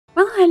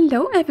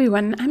Hello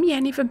everyone, I'm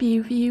Yanni from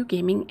BioView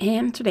Gaming,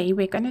 and today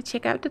we're gonna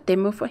check out the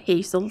demo for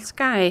Hazel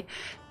Sky.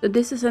 So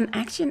this is an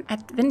action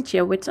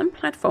adventure with some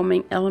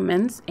platforming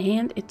elements,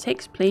 and it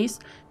takes place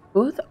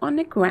both on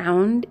the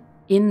ground,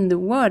 in the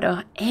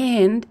water,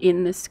 and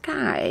in the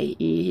sky.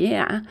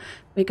 Yeah,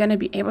 we're gonna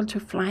be able to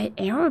fly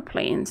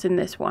aeroplanes in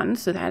this one,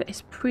 so that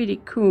is pretty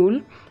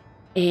cool.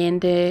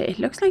 And it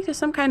looks like there's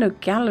some kind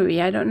of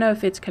gallery. I don't know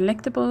if it's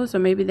collectibles or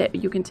maybe that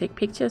you can take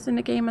pictures in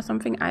the game or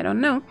something, I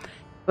don't know.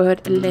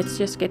 But let's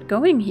just get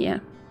going here.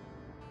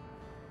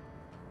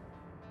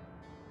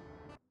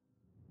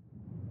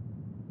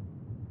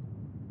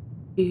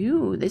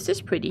 Ooh, this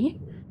is pretty.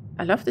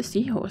 I love the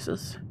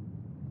seahorses.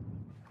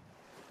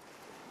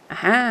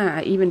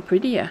 Aha, even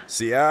prettier.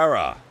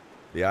 Sierra,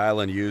 the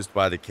island used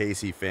by the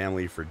Casey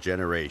family for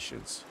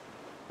generations.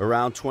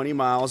 Around 20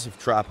 miles of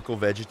tropical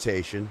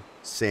vegetation,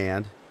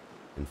 sand,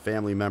 and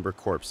family member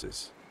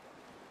corpses.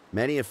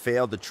 Many have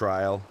failed the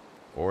trial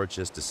or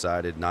just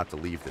decided not to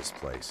leave this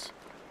place.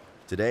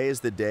 Today is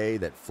the day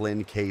that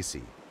Flynn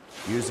Casey,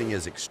 using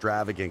his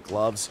extravagant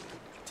gloves,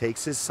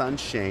 takes his son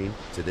Shane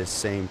to this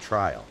same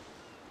trial.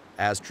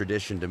 As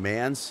tradition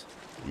demands,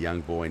 the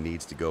young boy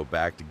needs to go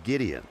back to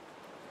Gideon,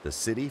 the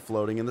city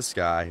floating in the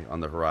sky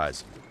on the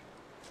horizon.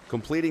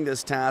 Completing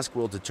this task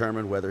will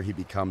determine whether he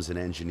becomes an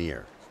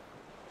engineer.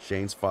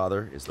 Shane's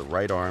father is the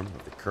right arm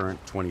of the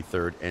current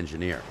 23rd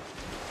engineer,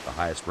 the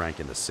highest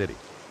rank in the city,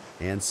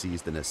 and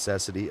sees the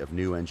necessity of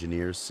new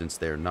engineers since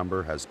their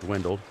number has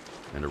dwindled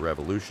and a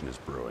revolution is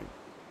brewing.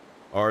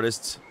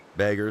 Artists,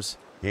 beggars,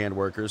 hand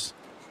workers,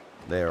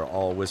 they are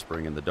all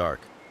whispering in the dark.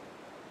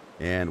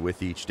 And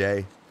with each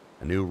day,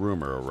 a new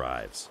rumor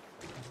arrives.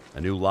 A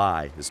new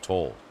lie is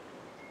told.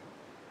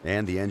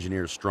 And the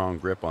engineers' strong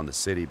grip on the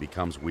city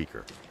becomes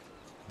weaker.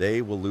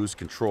 They will lose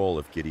control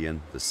of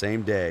Gideon the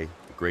same day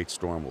the great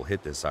storm will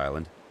hit this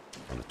island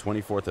on the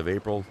 24th of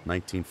April,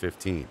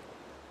 1915.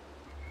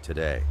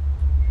 Today.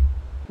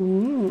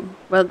 Ooh,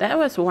 well that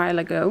was a while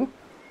ago.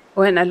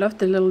 Oh, and I love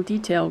the little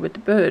detail with the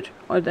bird,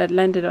 or that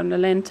landed on the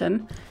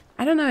lantern.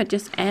 I don't know, it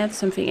just adds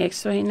something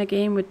extra in the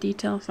game with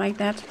details like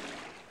that.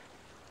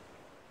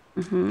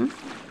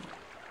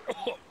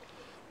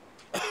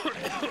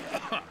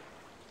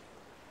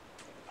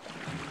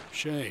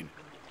 Shane.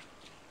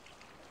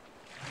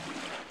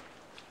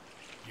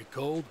 You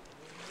cold?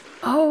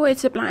 Oh,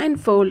 it's a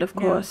blindfold, of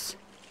course.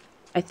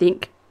 I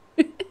think.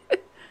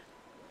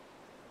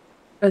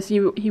 Because he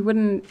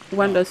wouldn't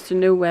want us to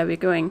know where we're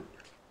going.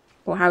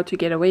 Or how to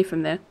get away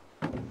from there.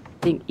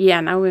 Think, yeah,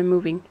 now we're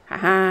moving.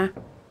 Haha.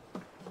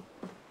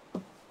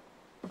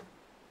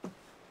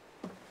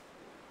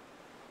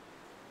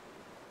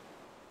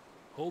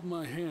 Hold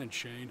my hand,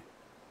 Shane.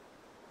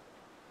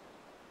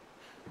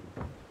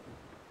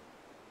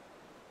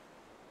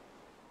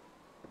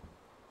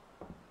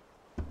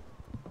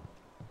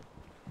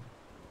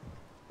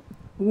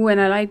 Ooh, and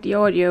I like the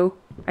audio.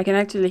 I can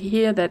actually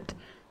hear that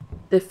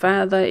the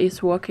father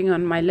is walking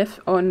on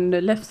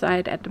the left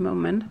side at the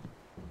moment.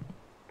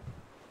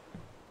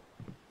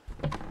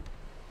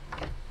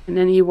 And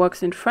then he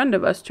walks in front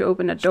of us to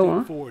open a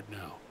door. Step forward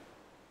now.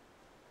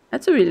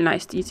 That's a really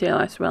nice detail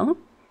as well.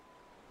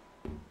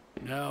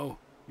 Now,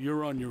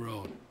 you're on your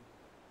own.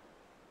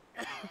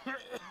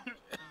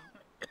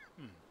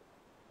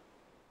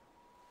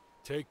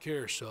 Take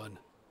care, son.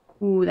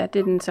 Ooh, that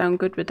didn't sound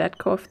good with that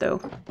cough,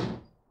 though.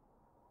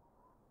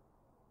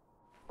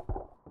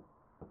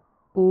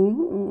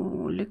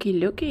 Ooh, looky,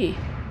 looky.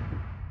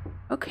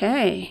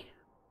 Okay.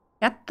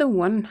 Got the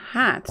one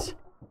hat.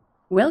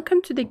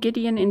 Welcome to the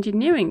Gideon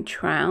Engineering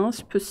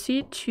Trials.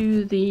 Proceed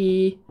to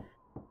the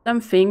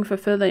something for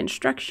further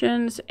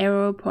instructions.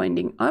 Arrow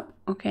pointing up.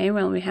 Okay,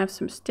 well, we have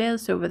some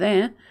stairs over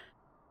there.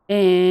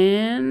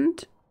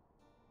 And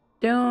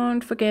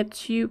don't forget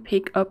to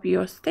pick up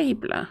your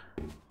stapler.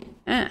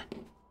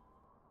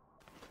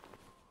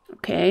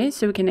 Okay,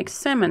 so we can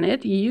examine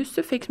it. Used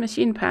to fix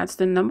machine parts,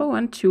 the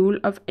 #1 tool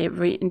of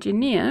every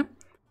engineer.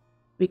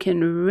 We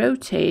can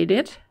rotate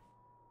it.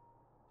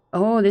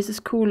 Oh, this is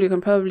cool. You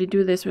can probably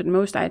do this with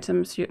most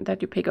items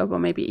that you pick up, or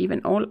maybe even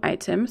all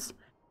items.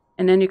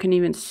 And then you can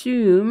even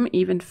zoom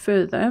even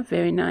further.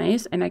 Very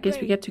nice. And I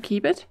guess we get to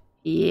keep it?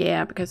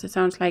 Yeah, because it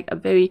sounds like a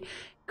very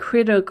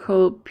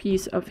critical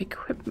piece of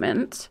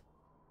equipment.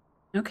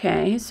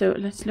 Okay, so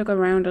let's look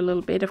around a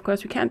little bit. Of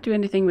course, we can't do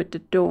anything with the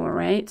door,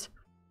 right?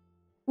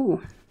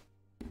 Ooh.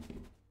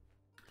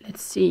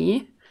 Let's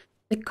see.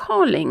 The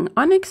Calling,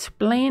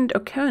 Unexplained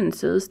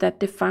Occurrences That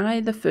Defy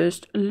the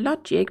First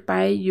Logic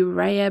by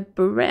Uriah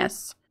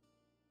Burress.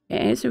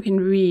 Okay, so we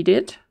can read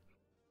it.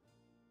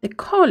 The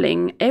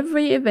Calling,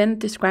 every event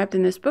described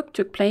in this book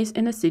took place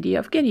in the city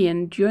of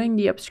Gideon during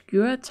the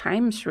obscure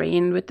times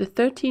reign with the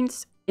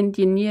 13th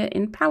engineer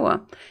in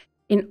power.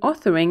 In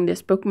authoring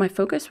this book, my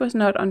focus was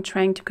not on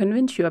trying to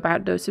convince you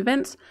about those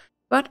events,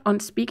 but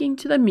on speaking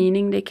to the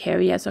meaning they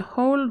carry as a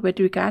whole with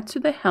regard to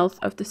the health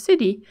of the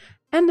city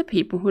and the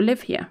people who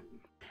live here.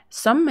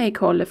 Some may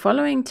call the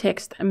following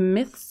text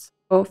myths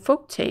or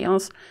folk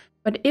tales,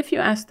 but if you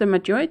ask the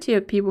majority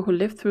of people who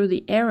lived through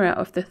the era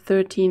of the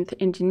 13th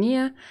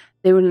engineer,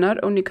 They will not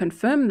only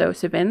confirm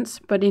those events,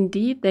 but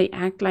indeed they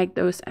act like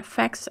those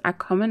facts are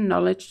common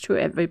knowledge to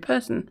every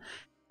person,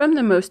 from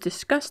the most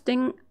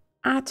disgusting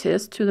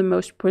artist to the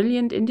most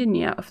brilliant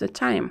engineer of the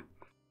time.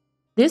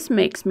 This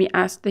makes me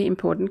ask the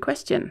important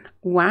question: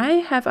 why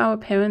have our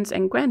parents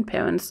and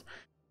grandparents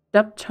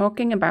stopped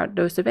talking about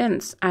those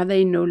events? Are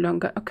they no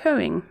longer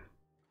occurring?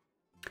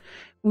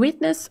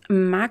 Witness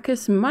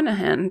Marcus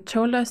Monaghan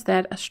told us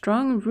that a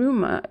strong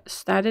rumor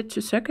started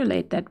to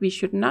circulate that we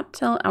should not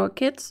tell our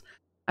kids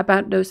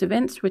about those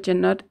events which are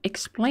not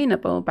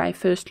explainable by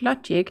first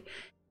logic,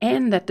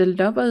 and that the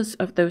lovers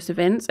of those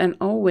events and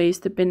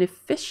always the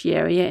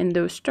beneficiary in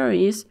those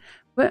stories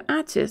were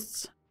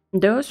artists,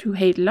 those who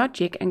hate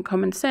logic and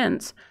common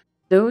sense,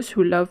 those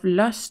who love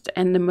lust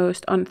and the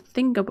most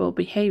unthinkable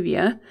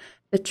behavior.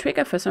 The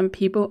trigger for some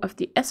people of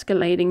the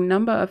escalating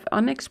number of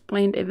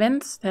unexplained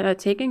events that are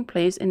taking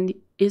place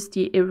is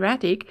the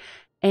erratic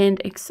and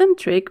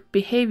eccentric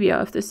behavior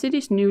of the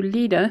city's new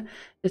leader,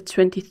 the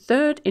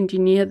 23rd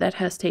engineer that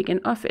has taken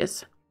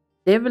office,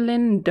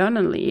 Devlin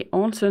Donnelly,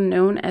 also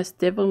known as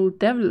Devil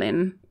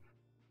Devlin.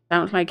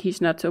 Sounds like he's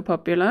not so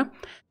popular.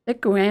 The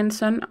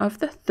grandson of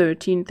the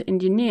 13th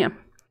engineer.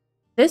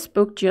 This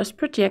book just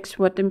projects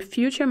what the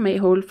future may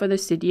hold for the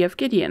city of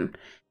Gideon.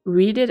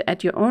 Read it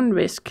at your own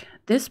risk.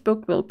 This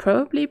book will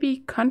probably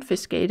be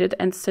confiscated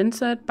and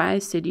censored by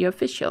city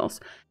officials,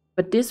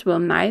 but this will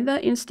neither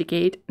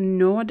instigate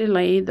nor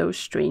delay those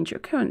strange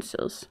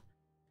occurrences.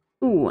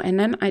 Ooh, and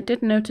then I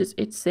did notice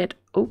it said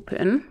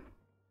open.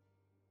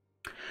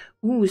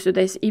 Ooh, so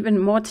there's even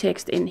more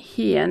text in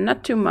here.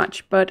 Not too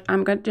much, but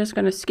I'm just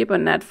going to skip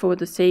on that for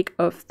the sake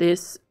of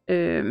this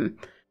video.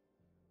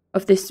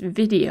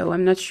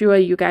 I'm not sure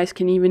you guys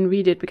can even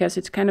read it because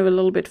it's kind of a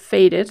little bit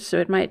faded, so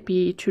it might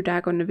be too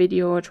dark on the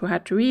video or too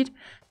hard to read.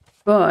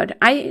 But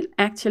I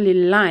actually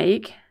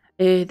like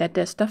that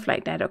there's stuff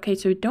like that. Okay,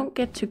 so you don't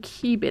get to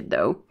keep it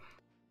though.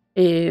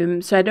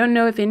 So I don't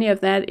know if any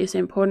of that is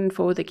important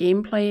for the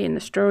gameplay in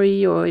the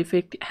story, or if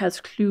it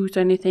has clues or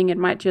anything. It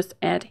might just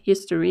add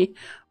history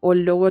or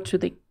lore to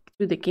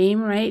the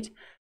game, right?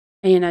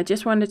 And I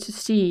just wanted to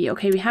see.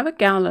 Okay, we have a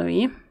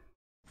gallery.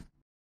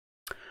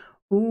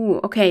 Ooh,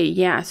 okay,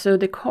 yeah, so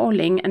the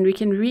calling, and we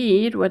can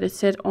read what it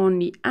said on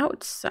the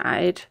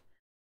outside,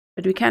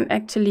 but we can't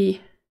actually,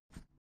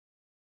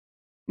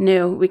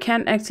 no, we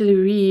can't actually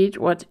read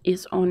what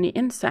is on the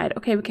inside.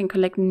 Okay, we can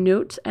collect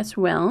notes as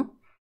well.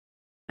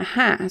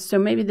 Aha, so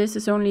maybe this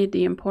is only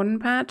the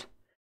important part.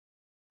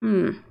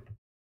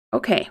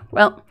 Okay,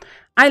 well,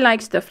 I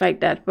like stuff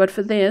like that, but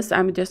for this,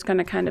 I'm just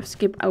gonna kind of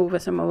skip over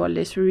some of all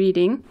this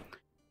reading.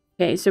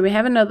 Okay, so we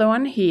have another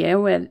one here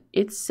where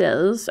it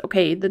says,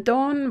 okay, The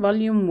Dawn,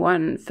 Volume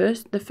 1,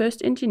 the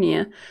first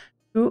engineer.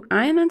 Through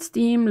iron and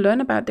steam,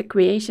 learn about the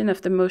creation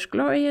of the most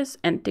glorious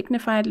and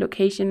dignified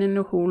location in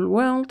the whole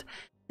world.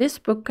 This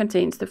book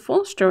contains the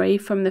full story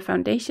from the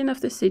foundation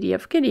of the city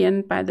of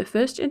Gideon by the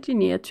first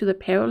engineer to the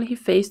peril he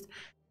faced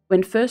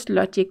when First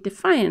Logic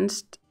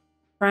Defiance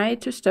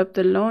tried to stop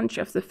the launch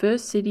of the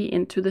first city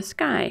into the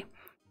sky.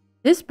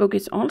 This book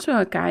is also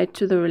a guide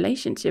to the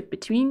relationship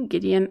between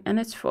Gideon and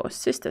its 4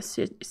 sister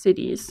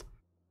cities.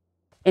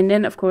 And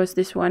then, of course,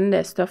 this one,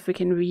 there's stuff we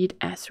can read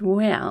as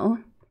well.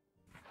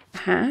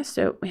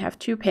 So we have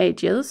 2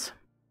 pages.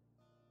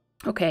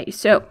 Okay,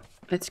 so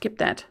let's skip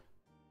that.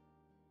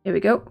 Here we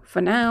go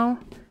for now.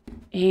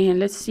 And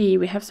let's see,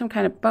 we have some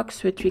kind of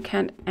box which we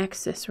can't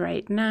access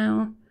right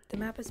now. The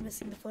map is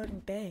missing the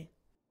floating bay.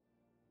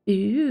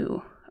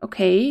 Ooh,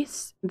 okay,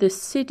 the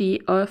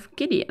city of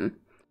Gideon.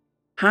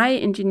 High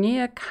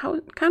Engineer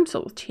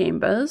Council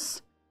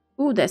Chambers.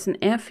 Ooh, there's an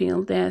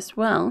airfield there as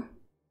well.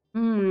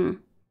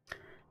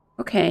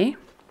 Okay.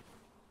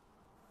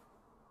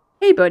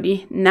 Hey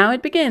buddy, now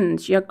it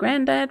begins. Your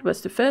granddad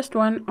was the first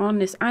one on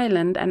this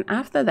island, and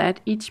after that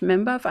each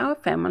member of our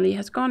family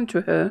has gone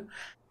to her.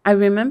 I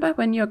remember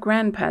when your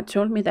grandpa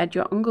told me that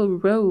your Uncle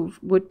Rove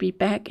would be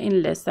back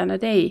in less than a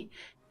day.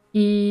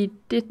 He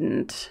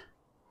didn't.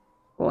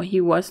 Or he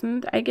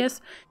wasn't, I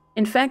guess.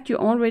 In fact, you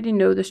already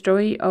know the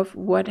story of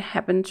what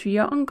happened to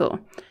your uncle.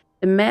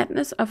 The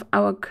madness of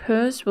our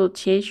curse will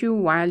chase you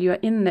while you're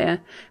in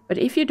there, but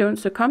if you don't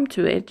succumb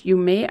to it, you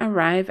may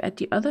arrive at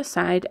the other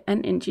side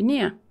an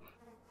engineer.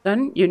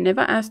 Son, you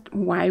never asked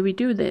why we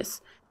do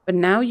this, but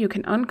now you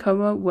can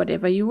uncover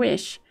whatever you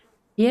wish.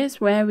 Here's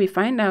where we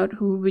find out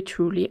who we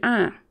truly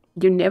are.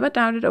 You never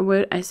doubted a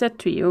word I said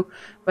to you,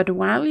 but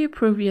while you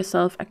prove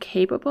yourself a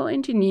capable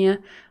engineer,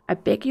 I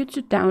beg you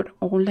to doubt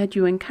all that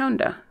you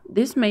encounter.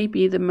 This may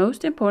be the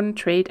most important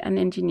trait an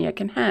engineer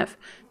can have.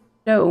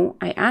 So,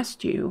 I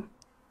asked you,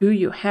 do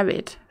you have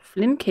it?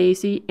 Flynn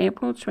Casey,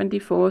 April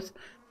 24th,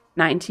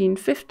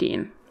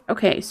 1915.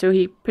 Okay, so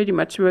he pretty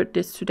much wrote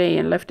this today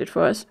and left it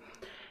for us.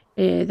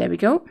 There we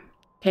go.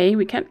 Okay,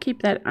 we can't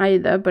keep that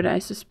either, but I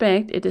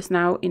suspect it is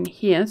now in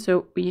here.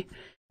 So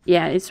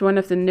yeah, it's one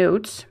of the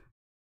notes.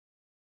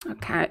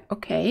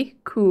 Okay,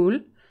 cool.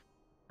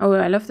 Oh,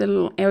 I love the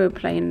little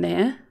aeroplane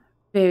there.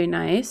 Very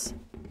nice.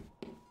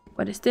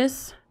 What is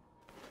this?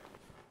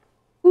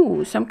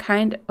 Ooh, some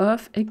kind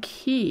of a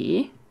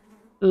key.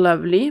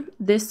 Lovely.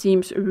 This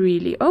seems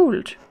really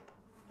old.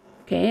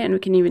 Okay, and we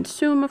can even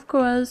zoom, of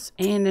course,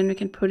 and then we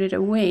can put it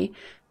away.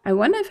 I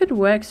wonder if it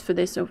works for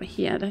this over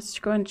here. Let's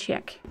go and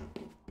check.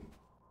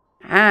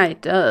 Ah,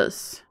 it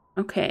does.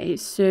 Okay,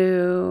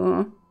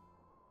 so...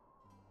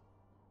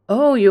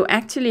 Oh, you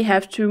actually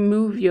have to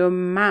move your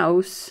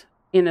mouse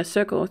in a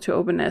circle to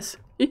open this.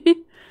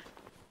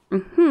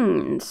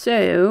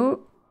 So,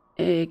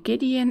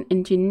 Gideon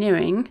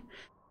Engineering.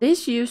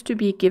 This used to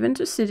be given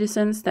to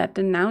citizens that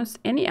denounced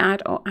any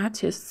art or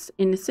artists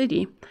in the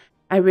city.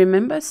 I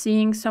remember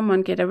seeing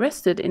someone get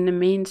arrested in the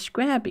main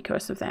square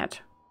because of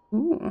that.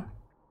 Ooh.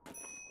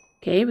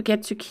 Okay, we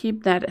get to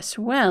keep that as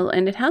well.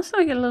 And it has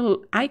like a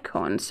little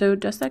icon. So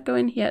does that go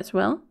in here as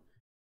well?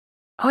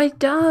 Oh, it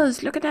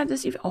does. Look at that.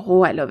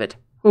 Oh, I love it.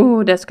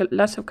 Oh, there's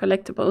lots of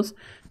collectibles.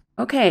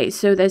 Okay,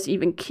 so there's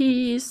even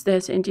keys.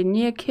 There's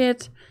engineer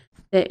kit.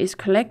 There is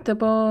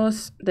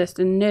collectibles. There's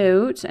the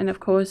notes. And of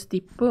course,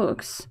 the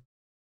books.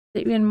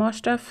 There's even more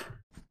stuff.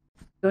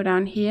 Go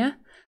down here.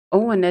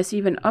 Oh, and there's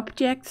even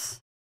objects.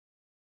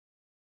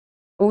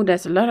 Oh,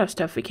 there's a lot of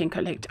stuff we can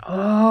collect.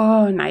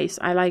 Oh, nice.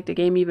 I like the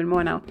game even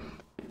more now.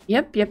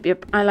 Yep.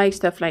 I like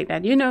stuff like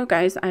that. You know,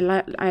 guys,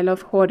 I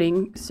love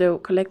hoarding, so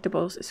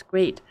collectibles is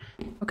great.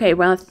 Okay,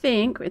 well, I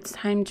think it's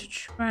time to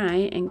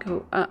try and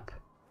go up.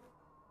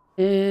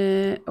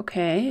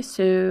 Okay,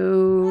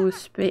 so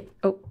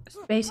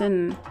space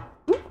and...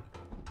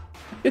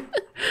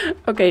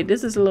 Okay,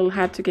 this is a little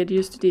hard to get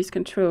used to these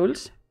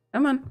controls.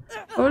 Come on,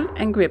 hold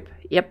and grip.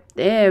 Yep,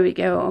 there we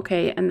go.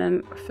 Okay, and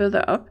then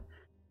further up.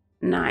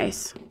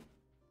 Nice.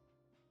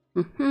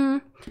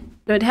 So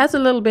it has a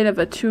little bit of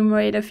a Tomb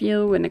Raider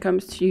feel when it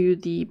comes to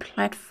the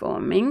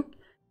platforming.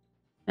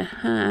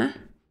 Can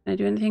I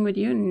do anything with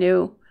you?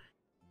 No.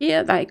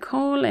 Hear thy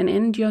call and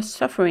end your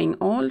suffering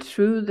all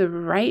through the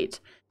right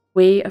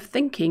way of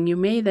thinking. You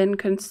may then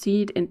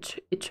concede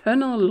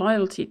eternal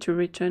loyalty to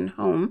return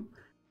home.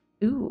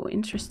 Ooh,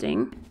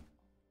 interesting.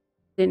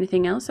 Is there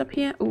anything else up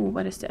here? Ooh,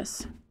 what is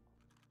this?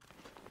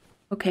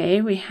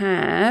 Okay, we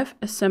have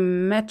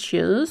some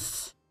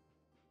matches.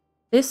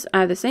 These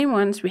are the same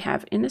ones we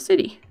have in the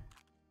city.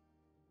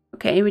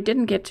 Okay, we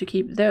didn't get to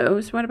keep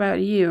those. What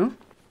about you?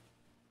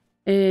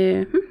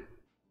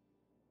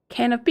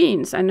 Can of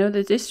beans. I know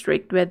the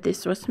district where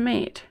this was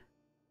made.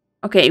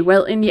 Okay,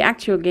 well, in the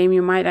actual game,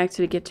 you might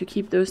actually get to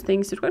keep those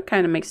things. It would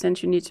kind of make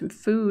sense. You need some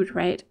food,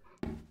 right?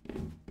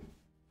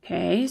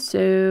 Okay,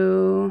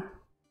 so...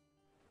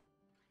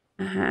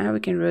 we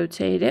can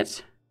rotate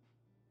it.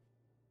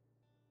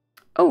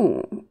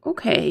 Oh,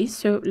 okay,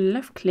 so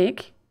left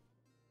click.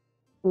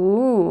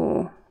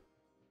 Oh,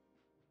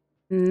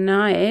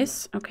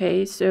 nice.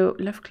 Okay, so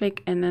left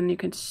click and then you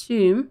can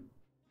zoom.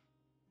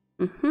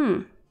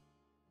 Okay,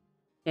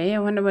 I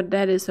wonder what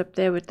that is up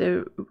there with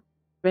the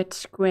red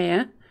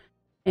square.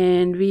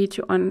 And V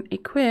to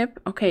unequip.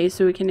 Okay,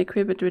 so we can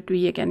equip it with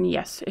V again.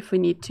 Yes, if we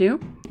need to.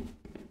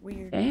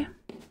 Weird.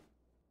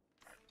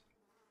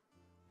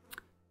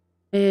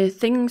 Okay.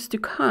 Things to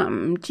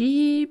come.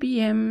 G,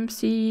 B, M,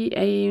 C,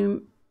 A,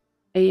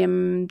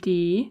 M,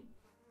 D.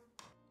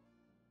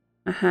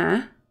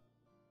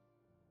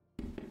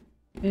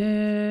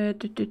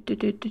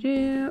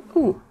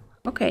 Oh,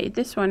 okay,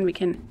 this one we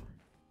can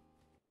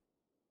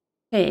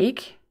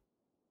take.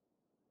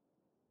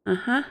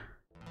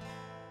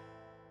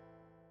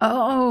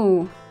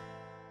 Oh,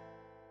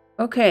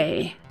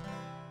 okay.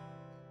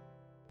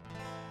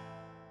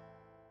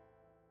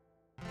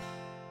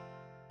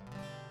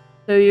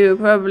 So you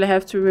probably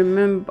have to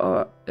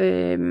remember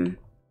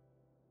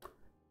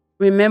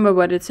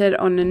what it said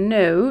on the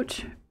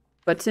note.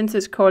 But since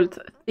it's called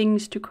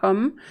things to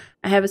come,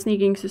 I have a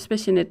sneaking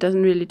suspicion it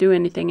doesn't really do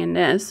anything in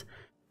this.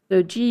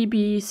 So G,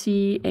 B,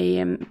 C, A,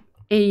 M,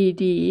 A,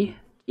 D.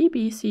 G,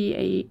 B, C,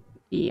 A,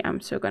 D.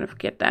 I'm so gonna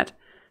forget that.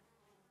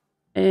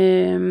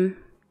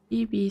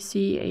 G, B,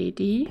 C, A,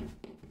 D.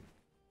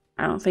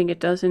 I don't think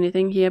it does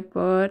anything here,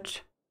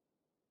 but...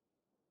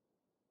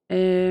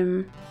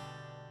 E,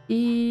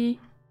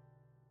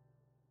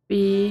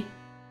 B,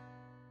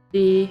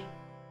 C,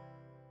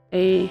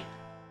 A,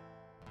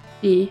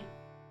 D.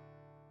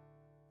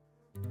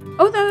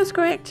 Oh, that was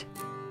correct.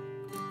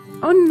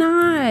 Oh,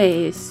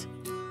 nice.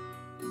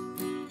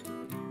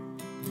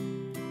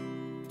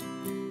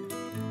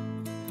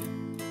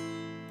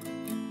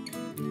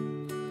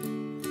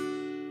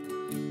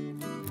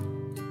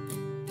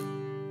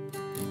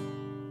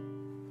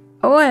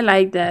 Oh, I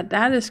like that.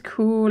 That is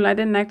cool. I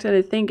didn't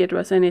actually think it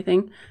was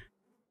anything.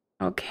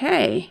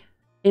 Okay.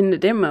 In the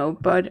demo,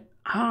 but...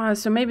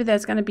 so maybe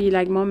there's gonna be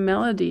like more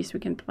melodies we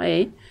can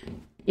play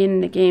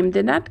in the game.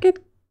 Did that get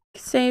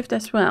saved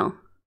as well?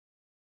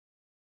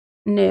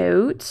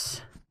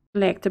 Notes,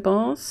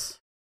 collectibles,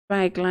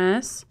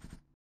 spyglass,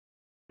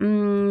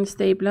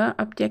 stapler,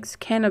 objects,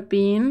 can of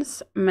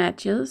beans,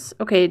 matches.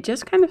 Okay, it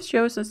just kind of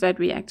shows us that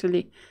we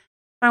actually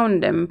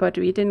found them, but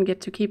we didn't get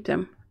to keep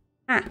them.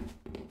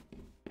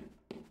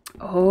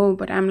 Oh,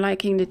 but I'm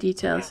liking the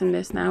details in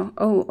this now.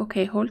 Oh,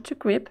 okay, hold to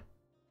grip.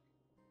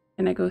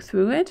 Can I go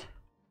through it?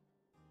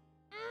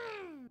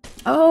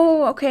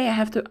 Oh, okay, I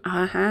have to...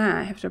 Aha,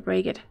 I have to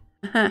break it.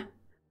 Aha.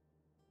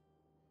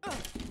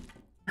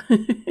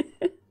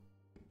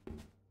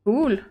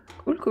 Cool.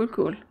 Cool, cool,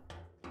 cool.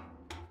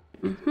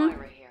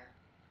 Myra here.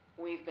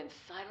 We've been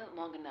silent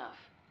long enough.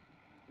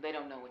 They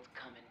don't know what's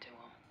coming to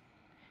them.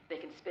 They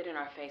can spit in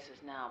our faces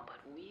now, but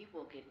we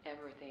will get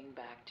everything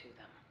back to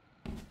them.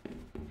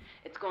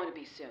 It's going to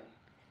be soon.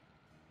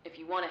 If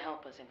you want to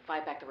help us and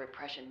fight back the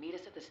repression, meet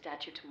us at the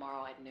statue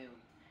tomorrow at noon.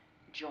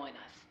 Join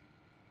us.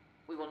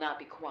 We will not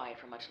be quiet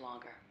for much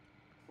longer.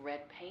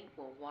 Red paint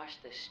will wash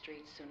the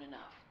streets soon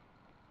enough.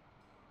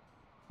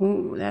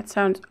 Ooh, that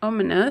sounds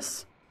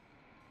ominous.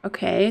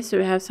 Okay, so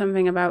we have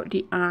something about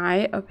the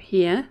eye up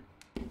here.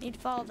 Need to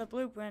follow the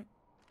blueprint.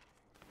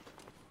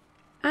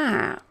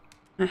 Ah,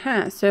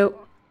 aha,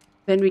 so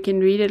then we can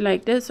read it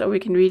like this, or we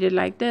can read it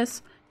like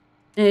this.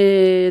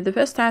 The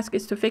first task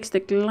is to fix the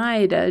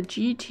glider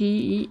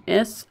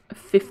GTES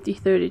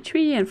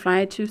 5033 and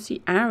fly to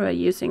Sierra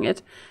using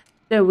it.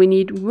 So we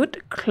need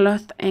wood,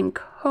 cloth, and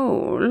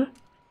coal.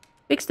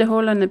 Fix the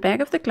hole on the back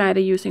of the glider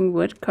using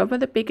wood. Cover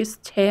the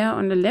biggest tear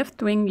on the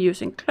left wing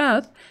using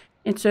cloth.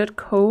 Insert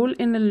coal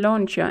in the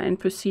launcher and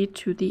proceed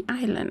to the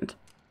island.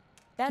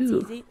 That's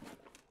Ooh. easy.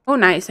 Oh,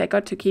 nice. I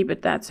got to keep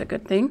it. That's a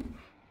good thing.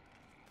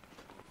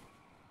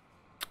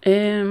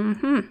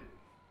 So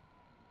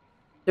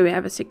we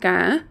have a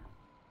cigar.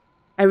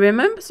 I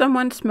remember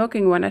someone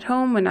smoking one at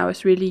home when I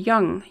was really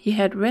young. He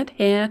had red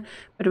hair,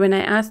 but when I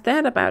asked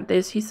Dad about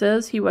this, he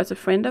says he was a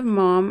friend of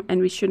Mom and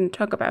we shouldn't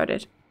talk about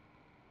it.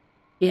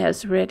 He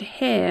has red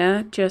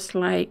hair, just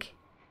like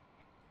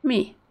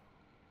me.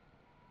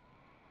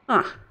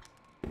 Ah,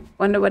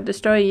 wonder what the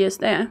story is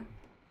there.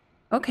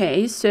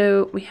 Okay,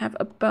 so we have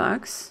a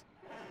box.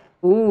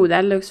 Ooh,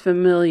 that looks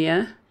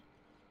familiar.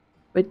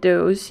 With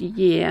those,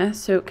 yeah.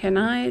 So can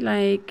I,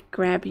 like,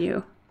 grab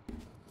you?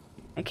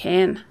 I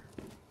can.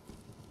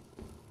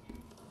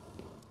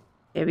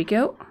 There we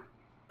go.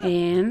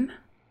 And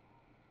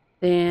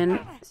then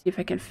see if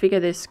I can figure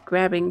this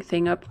grabbing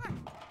thing up.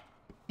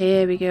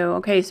 There we go.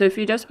 Okay, so if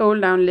you just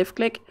hold down left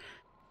click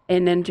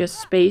and then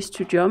just space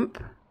to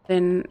jump,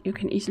 then you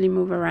can easily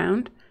move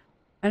around.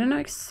 I don't know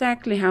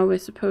exactly how we're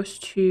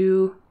supposed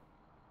to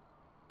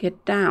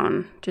get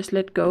down. Just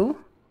let go.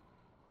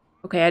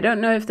 Okay, I don't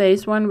know if there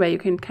is one where you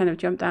can kind of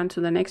jump down to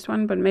the next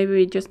one, but maybe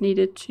we just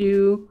needed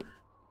to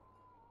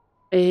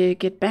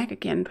get back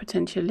again,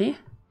 potentially.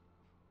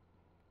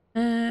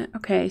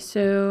 Okay,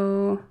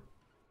 so...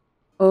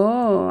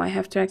 Oh, I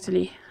have to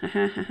actually...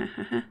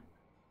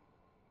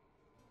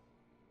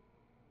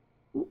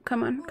 Ooh,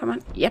 come on, come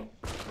on. Yep.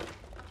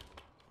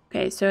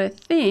 Okay, so I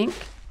think...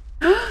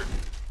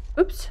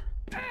 Oops.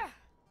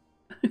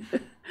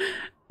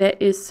 There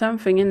is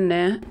something in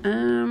there.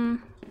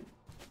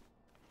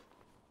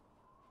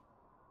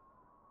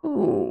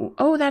 Ooh.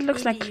 Oh, that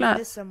looks like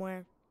cloth.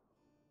 Somewhere.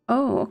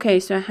 Oh, okay,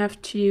 so I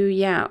have to,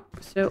 yeah,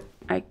 so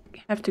I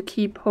have to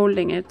keep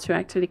holding it to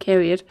actually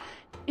carry it.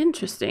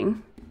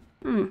 Interesting.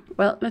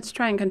 Well, let's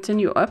try and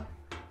continue up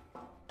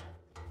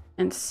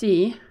and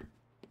see.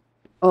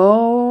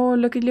 Oh,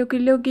 looky, looky,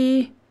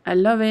 looky. I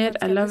love it,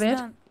 I love it.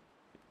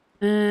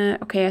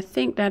 Okay, I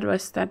think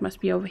that must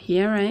be over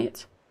here,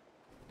 right?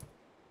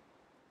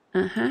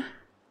 Uh-huh.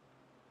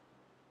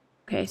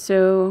 Okay,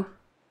 so...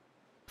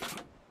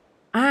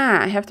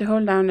 Ah, I have to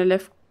hold down the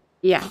left...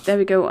 Yeah, there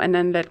we go, and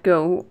then let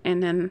go,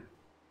 and then...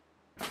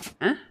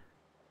 Huh?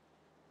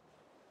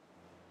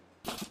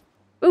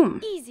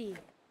 Boom! Easy.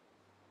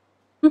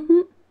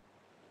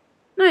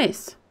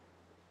 Nice.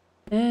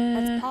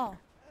 That's Paul.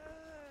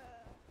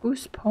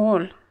 Who's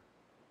Paul?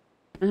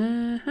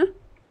 Uh-huh.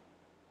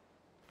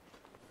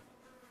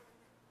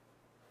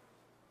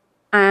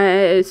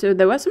 So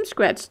there was some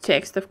scratch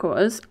text, of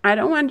course. I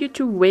don't want you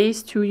to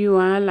waste who you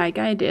are like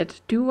I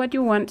did. Do what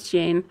you want,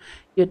 Jane.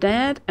 Your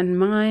dad and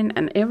mine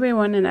and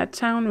everyone in that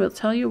town will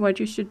tell you what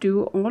you should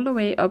do all the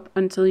way up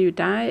until you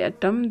die a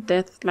dumb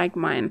death like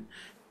mine.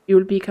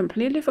 You'll be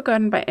completely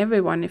forgotten by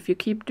everyone if you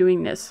keep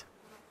doing this.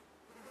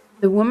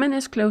 The woman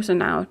is closer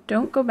now.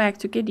 Don't go back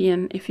to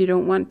Gideon if you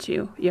don't want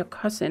to. Your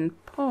cousin,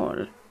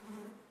 Paul.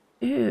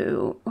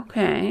 Ew,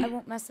 okay. I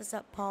won't mess this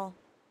up, Paul.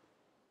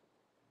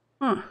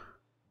 Huh.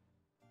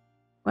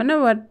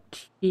 Wonder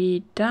what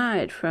he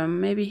died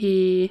from. Maybe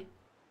he...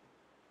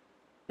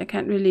 I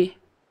can't really...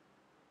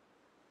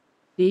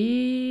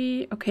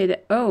 see... Okay,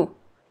 oh.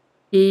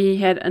 He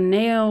had a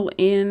nail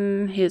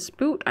in his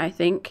boot, I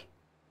think.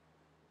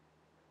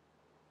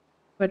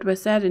 But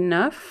was that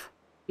enough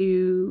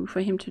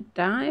for him to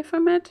die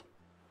from it?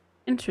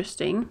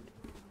 Interesting.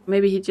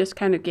 Maybe he just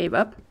kind of gave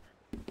up.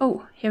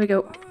 Oh, here we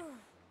go.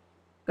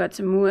 Got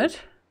some wood.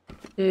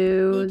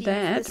 So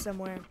that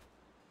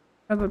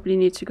probably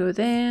needs to go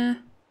there.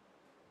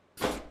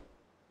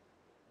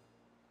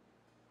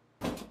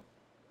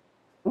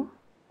 Oh,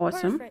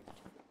 awesome. Perfect.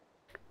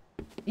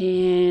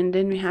 And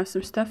then we have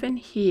some stuff in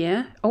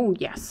here. Oh,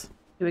 yes.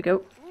 Here we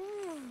go.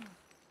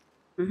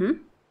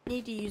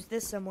 Need to use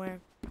this somewhere.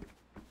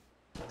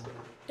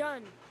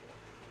 Done.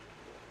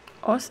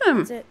 Awesome.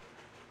 That's it.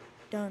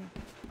 Done.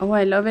 Oh,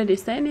 I love it.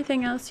 Is there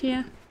anything else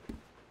here?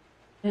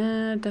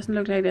 Doesn't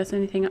look like there's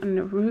anything on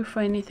the roof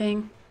or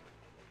anything.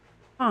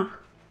 Huh.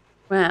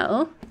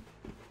 Well.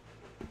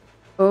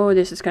 Oh,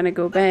 this is gonna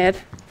go bad.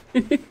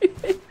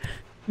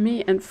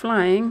 Me and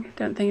flying.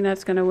 Don't think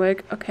that's gonna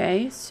work.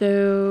 Okay,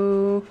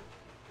 so...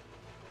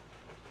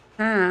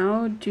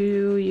 how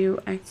do you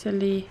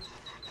actually...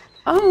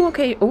 oh,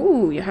 okay.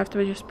 Oh, you have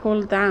to just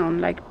pull down,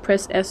 like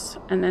press S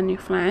and then you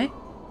fly.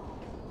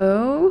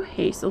 Oh,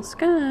 Hazel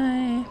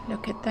Sky.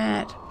 Look at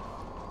that.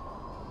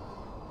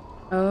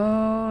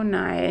 Oh,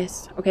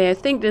 nice. Okay, I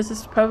think this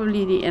is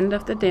probably the end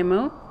of the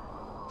demo.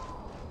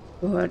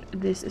 But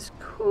this is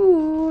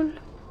cool.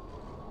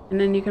 And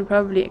then you can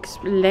probably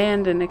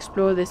land and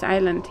explore this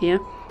island here.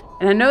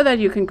 And I know that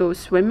you can go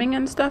swimming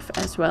and stuff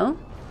as well.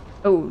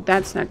 Oh,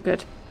 that's not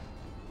good.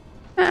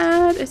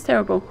 That is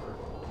terrible.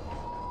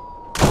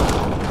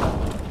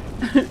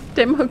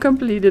 Demo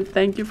completed.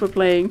 Thank you for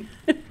playing.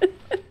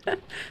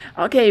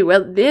 Okay,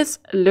 well, this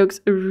looks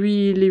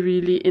really,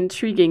 really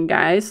intriguing,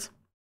 guys.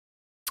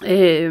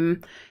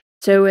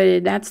 So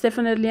that's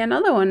definitely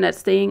another one that's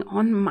staying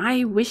on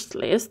my wish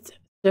list.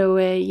 So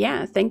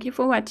yeah, thank you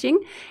for watching.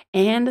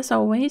 And as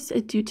always,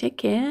 do take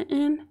care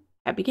and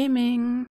happy gaming.